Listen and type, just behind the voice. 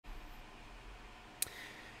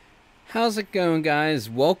How's it going, guys?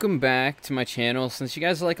 Welcome back to my channel. Since you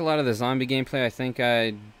guys like a lot of the zombie gameplay, I think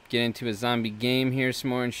I'd get into a zombie game here some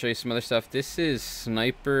more and show you some other stuff. This is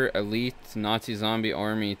Sniper Elite Nazi Zombie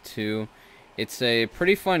Army 2. It's a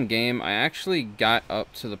pretty fun game. I actually got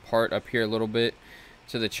up to the part up here a little bit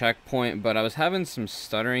to the checkpoint, but I was having some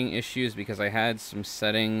stuttering issues because I had some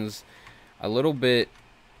settings a little bit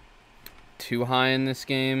too high in this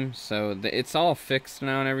game. So it's all fixed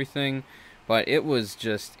now and everything. But it was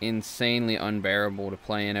just insanely unbearable to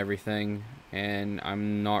play and everything, and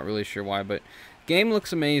I'm not really sure why, but game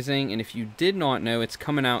looks amazing. And if you did not know, it's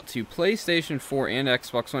coming out to PlayStation 4 and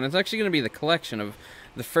Xbox One. It's actually going to be the collection of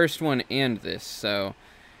the first one and this. So,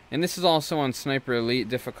 and this is also on Sniper Elite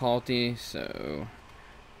difficulty, so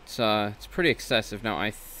it's pretty excessive. Now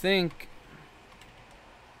I think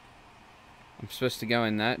I'm supposed to go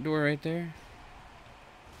in that door right there.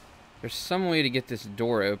 There's some way to get this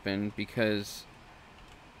door open because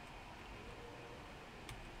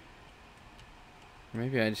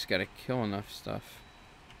maybe I just gotta kill enough stuff.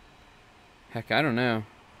 Heck, I don't know.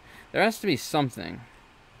 There has to be something.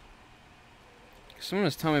 Someone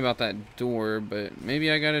was telling me about that door, but maybe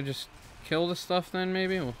I gotta just kill the stuff then,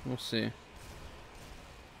 maybe? We'll see.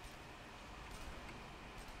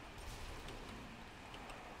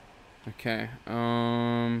 Okay,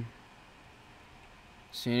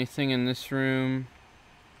 see anything in this room?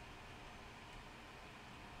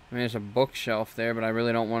 I mean, there's a bookshelf there, but I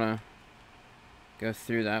really don't want to go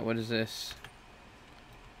through that. What is this?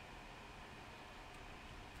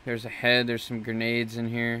 There's a head. There's some grenades in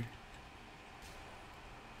here.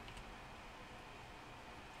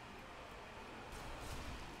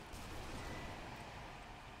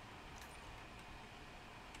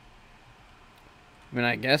 I mean,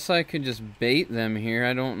 I guess I could just bait them here.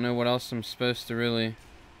 I don't know what else I'm supposed to really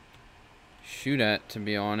shoot at, to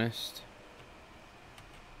be honest.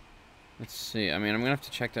 Let's see. I mean, I'm going to have to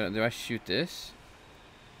check that out. Do I shoot this?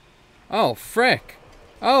 Oh, frick.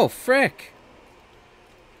 Oh, frick.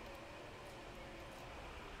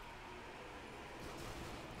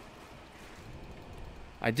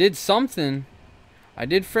 I did something. I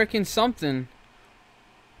did frickin' something.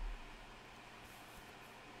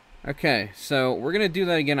 Okay, so we're going to do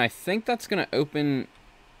that again. I think that's going to open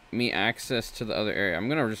me access to the other area. I'm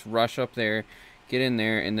going to just rush up there, get in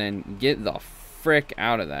there, and then get the frick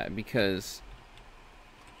out of that because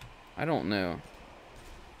I don't know.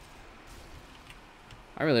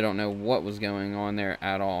 I really don't know what was going on there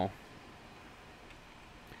at all.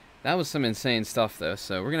 That was some insane stuff, though,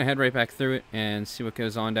 so we're going to head right back through it and see what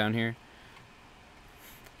goes on down here.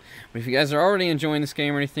 But if you guys are already enjoying this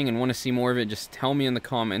game or anything and want to see more of it, just tell me in the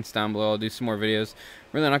comments down below. I'll do some more videos.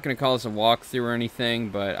 Really not going to call this a walkthrough or anything,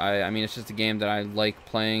 but I mean, it's just a game that I like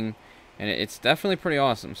playing, and it's definitely pretty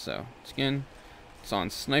awesome. So, again, it's on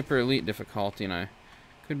Sniper Elite difficulty, and I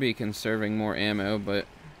could be conserving more ammo, but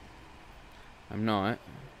I'm not.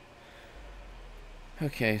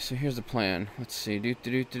 Okay, so here's the plan. Let's see.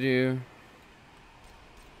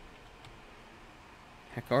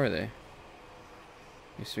 Heck are they?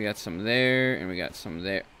 So we got some there, and we got some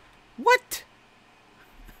there. What?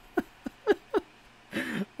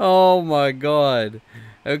 Oh my god.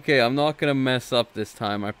 Okay, I'm not gonna mess up this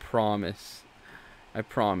time, I promise. I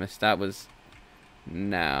promise. That was...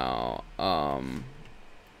 Now,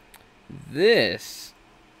 This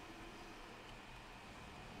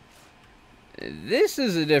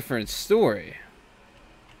is a different story.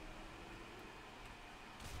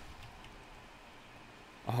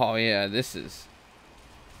 Oh yeah, this is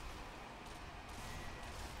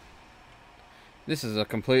a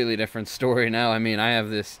completely different story now. I mean, I have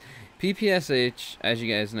this PPSH, as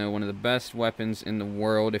you guys know, one of the best weapons in the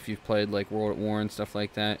world if you've played like World at War and stuff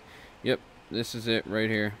like that. Yep, this is it right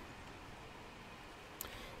here.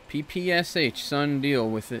 PPSH, son, deal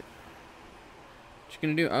with it. What you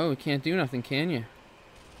gonna do? Oh, you can't do nothing, can you?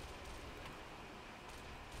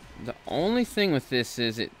 The only thing with this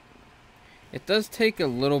is it does take a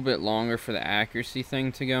little bit longer for the accuracy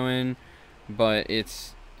thing to go in, but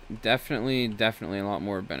it's definitely a lot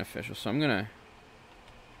more beneficial. So I'm gonna...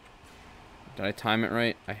 Did I time it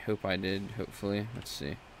right? I hope I did, hopefully. Let's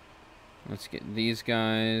see. Let's get these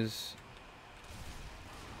guys.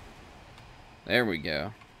 There we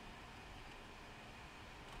go.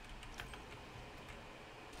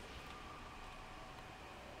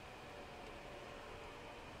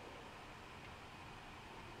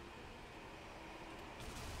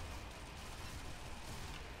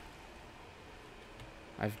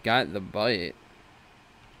 I've got the bite.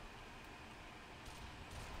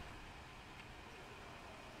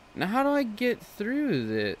 Now how do I get through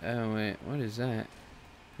the... Oh wait, what is that?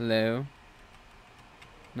 Hello?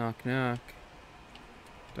 Knock, knock.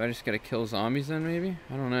 Do I just gotta kill zombies then, maybe?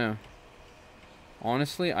 I don't know.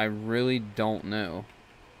 Honestly, I really don't know.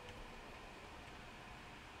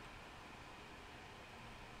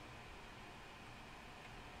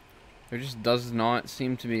 There just does not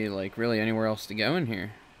seem to be, like, really anywhere else to go in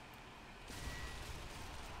here.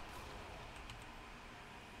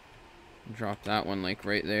 Drop that one, like,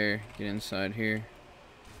 right there. Get inside here.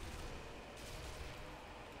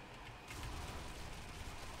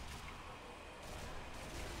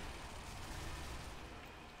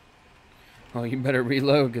 Oh, you better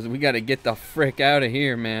reload, because we got to get the frick out of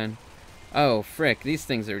here, man. Oh, frick. These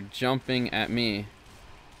things are jumping at me.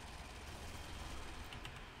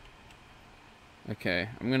 Okay,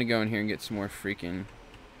 I'm going to go in here and get some more freaking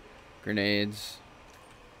grenades.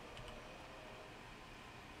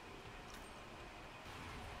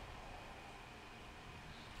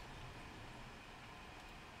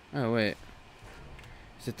 Oh, wait.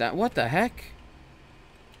 Is it that? What the heck?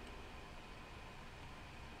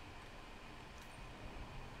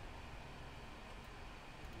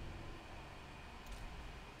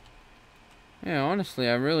 Yeah, honestly,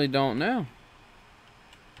 I really don't know.